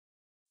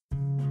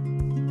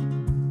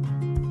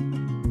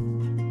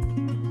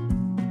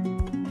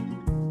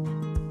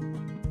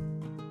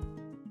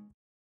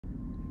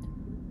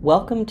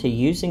Welcome to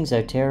using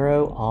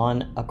Zotero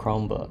on a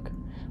Chromebook.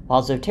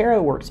 While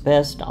Zotero works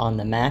best on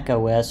the Mac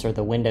OS or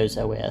the Windows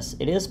OS,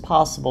 it is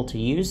possible to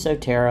use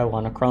Zotero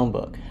on a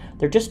Chromebook.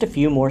 There are just a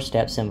few more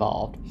steps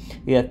involved.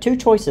 You have two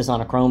choices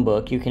on a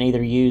Chromebook. You can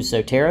either use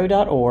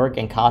Zotero.org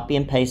and copy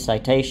and paste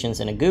citations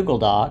in a Google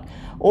Doc,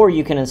 or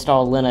you can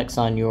install Linux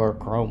on your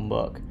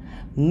Chromebook.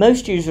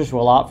 Most users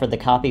will opt for the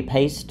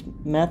copy-paste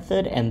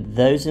method, and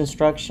those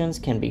instructions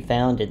can be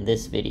found in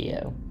this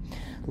video.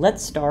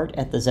 Let's start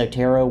at the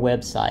Zotero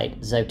website,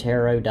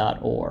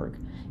 Zotero.org.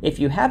 If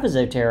you have a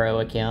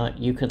Zotero account,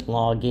 you can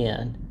log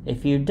in.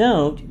 If you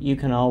don't, you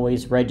can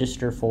always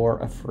register for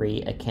a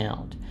free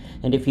account.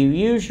 And if you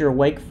use your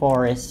Wake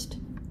Forest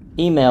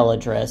email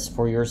address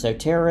for your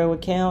Zotero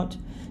account,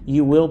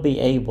 you will be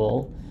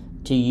able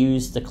to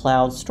use the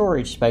cloud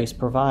storage space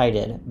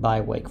provided by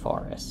Wake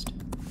Forest.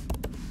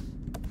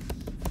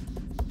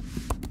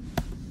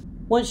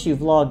 Once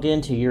you've logged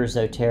into your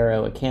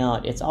Zotero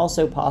account, it's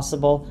also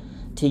possible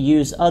to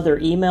use other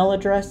email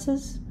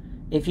addresses.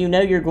 If you know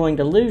you're going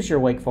to lose your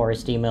Wake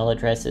Forest email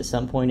address at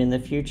some point in the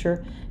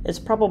future, it's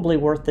probably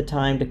worth the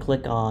time to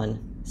click on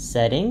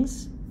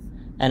Settings,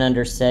 and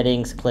under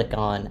Settings click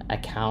on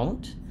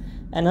Account,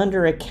 and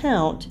under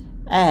Account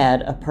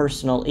add a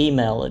personal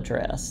email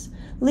address.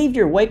 Leave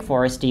your Wake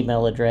Forest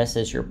email address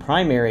as your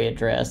primary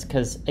address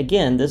because,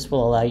 again, this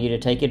will allow you to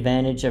take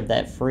advantage of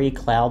that free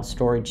cloud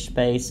storage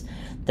space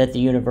that the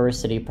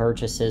university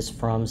purchases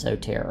from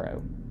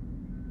Zotero.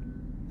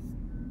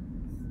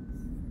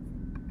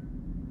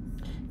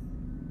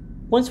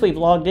 Once we've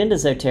logged into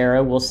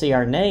Zotero, we'll see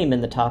our name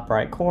in the top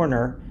right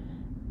corner,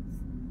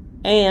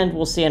 and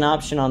we'll see an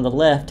option on the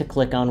left to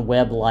click on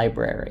Web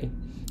Library.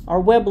 Our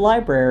Web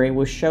Library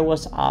will show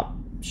us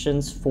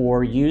options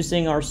for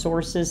using our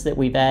sources that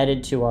we've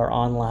added to our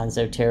online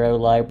Zotero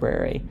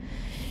library.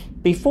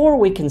 Before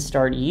we can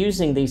start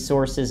using these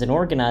sources and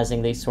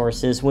organizing these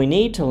sources, we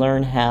need to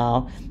learn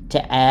how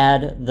to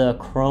add the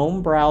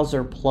Chrome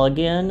browser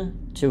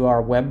plugin to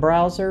our web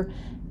browser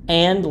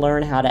and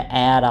learn how to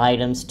add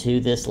items to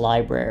this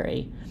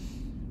library.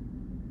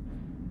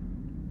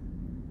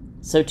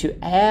 So to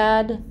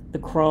add the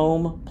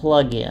Chrome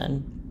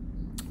plugin,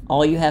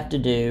 all you have to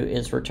do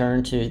is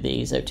return to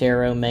the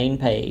Zotero main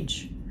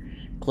page,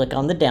 click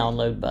on the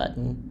download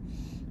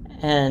button,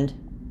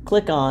 and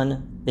click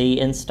on the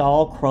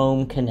Install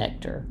Chrome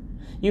connector.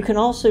 You can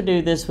also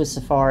do this with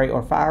Safari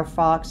or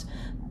Firefox,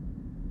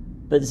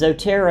 but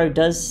Zotero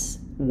does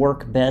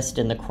work best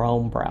in the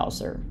Chrome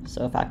browser.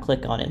 So if I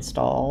click on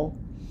Install,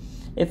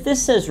 if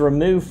this says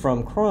Remove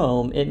from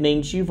Chrome, it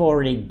means you've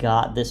already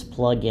got this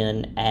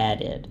plugin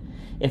added.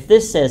 If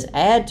this says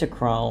Add to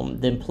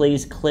Chrome, then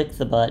please click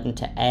the button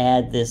to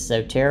add this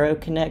Zotero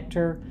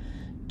connector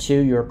to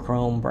your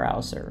Chrome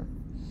browser.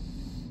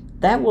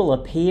 That will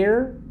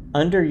appear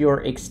under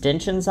your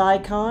extensions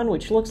icon,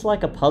 which looks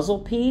like a puzzle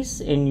piece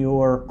in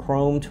your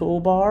Chrome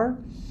toolbar.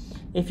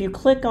 If you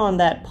click on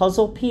that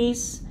puzzle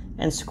piece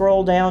and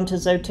scroll down to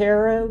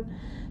Zotero,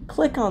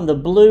 click on the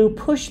blue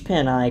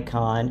pushpin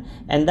icon,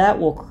 and that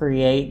will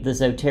create the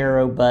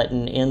Zotero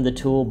button in the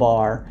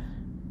toolbar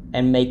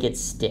and make it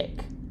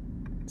stick.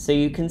 So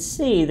you can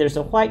see there's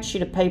a white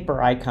sheet of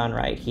paper icon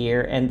right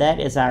here, and that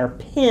is our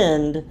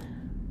pinned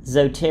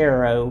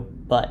Zotero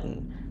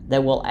button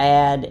that will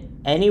add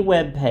any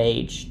web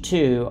page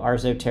to our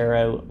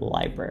Zotero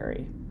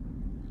library.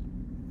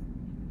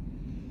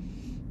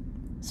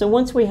 So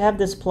once we have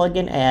this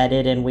plugin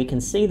added and we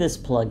can see this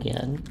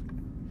plugin,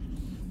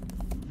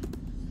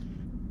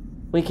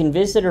 we can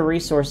visit a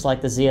resource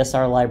like the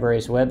ZSR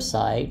Library's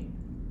website,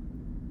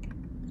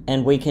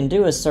 and we can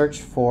do a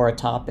search for a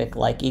topic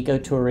like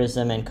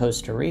ecotourism in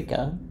Costa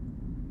Rica,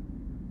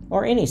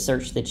 or any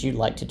search that you'd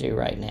like to do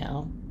right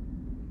now.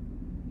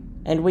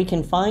 And we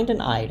can find an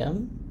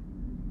item,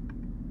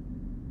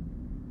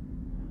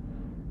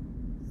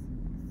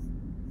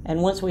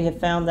 and once we have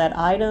found that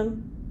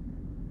item,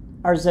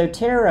 our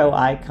Zotero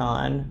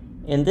icon,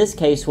 in this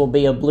case, will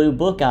be a blue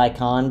book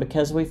icon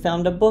because we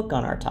found a book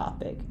on our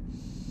topic.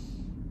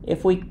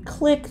 If we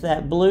click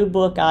that blue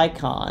book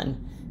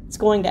icon, it's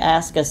going to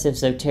ask us if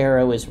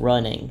Zotero is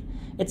running.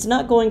 It's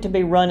not going to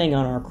be running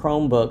on our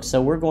Chromebook,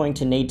 so we're going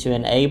to need to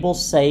enable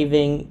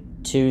saving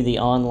to the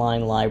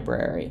online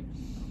library.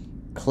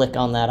 Click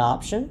on that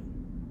option,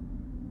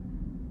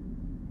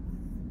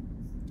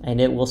 and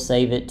it will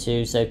save it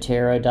to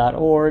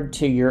Zotero.org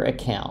to your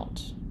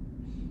account.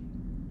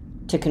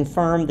 To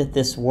confirm that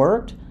this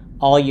worked,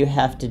 all you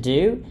have to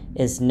do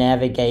is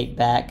navigate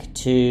back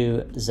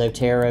to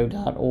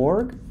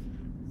Zotero.org,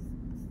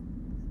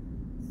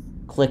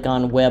 click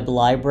on Web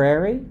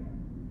Library,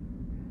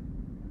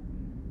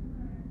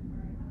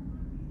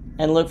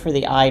 and look for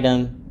the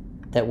item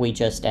that we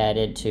just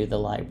added to the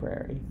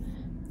library.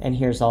 And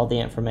here's all the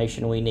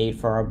information we need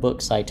for our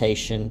book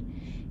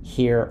citation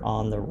here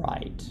on the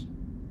right.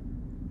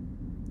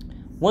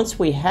 Once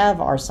we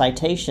have our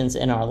citations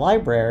in our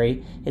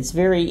library, it's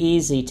very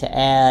easy to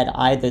add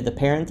either the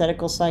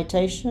parenthetical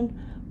citation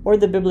or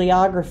the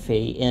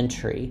bibliography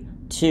entry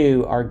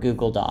to our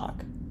Google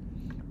Doc.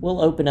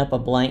 We'll open up a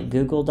blank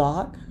Google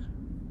Doc,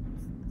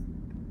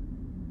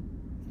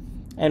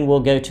 and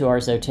we'll go to our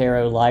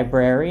Zotero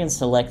library and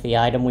select the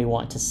item we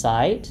want to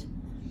cite.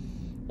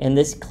 In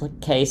this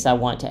case, I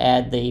want to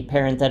add the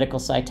parenthetical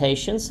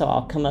citation, so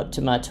I'll come up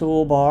to my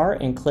toolbar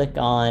and click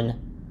on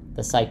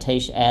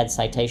the Add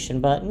Citation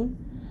button.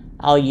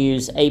 I'll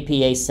use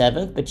APA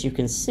 7th, but you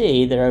can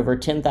see there are over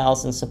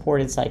 10,000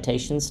 supported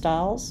citation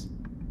styles.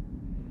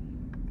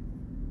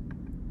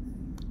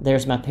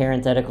 There's my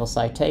parenthetical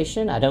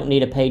citation. I don't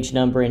need a page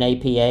number in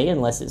APA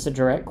unless it's a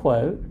direct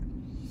quote.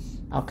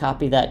 I'll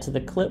copy that to the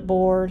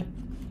clipboard.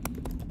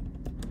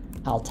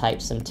 I'll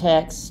type some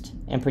text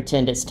and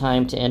pretend it's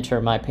time to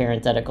enter my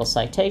parenthetical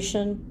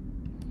citation,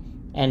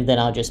 and then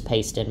I'll just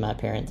paste in my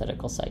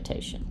parenthetical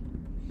citation.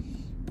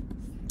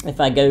 If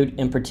I go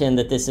and pretend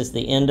that this is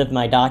the end of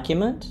my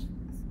document,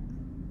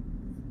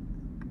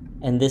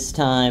 and this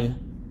time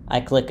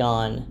I click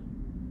on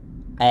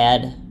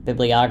Add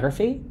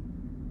Bibliography,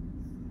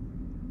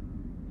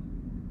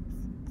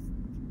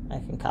 I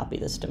can copy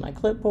this to my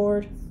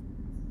clipboard.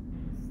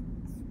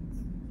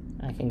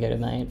 I can go to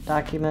my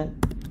document,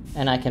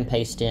 and I can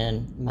paste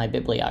in my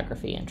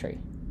bibliography entry.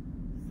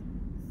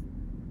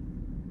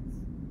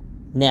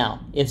 Now,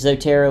 if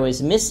Zotero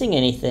is missing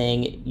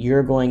anything,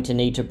 you're going to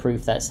need to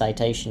proof that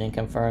citation and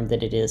confirm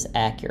that it is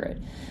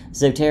accurate.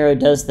 Zotero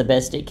does the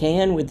best it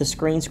can with the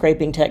screen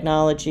scraping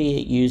technology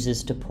it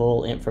uses to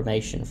pull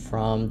information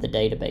from the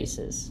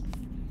databases.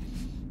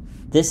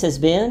 This has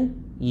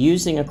been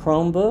Using a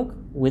Chromebook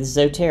with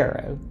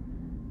Zotero.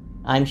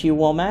 I'm Hugh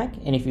Womack,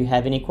 and if you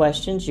have any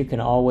questions, you can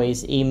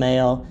always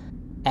email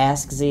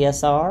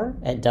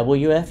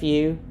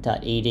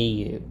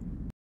askzsr@wfu.edu.